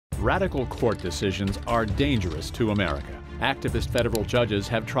Radical court decisions are dangerous to America. Activist federal judges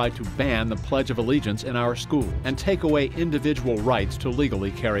have tried to ban the Pledge of Allegiance in our schools and take away individual rights to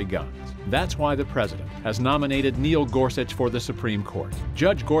legally carry guns. That's why the president has nominated Neil Gorsuch for the Supreme Court.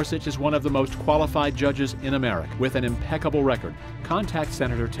 Judge Gorsuch is one of the most qualified judges in America with an impeccable record. Contact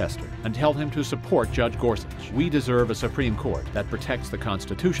Senator Tester and tell him to support Judge Gorsuch. We deserve a Supreme Court that protects the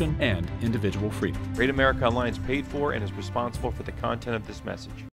Constitution and individual freedom. Great America Online is paid for and is responsible for the content of this message.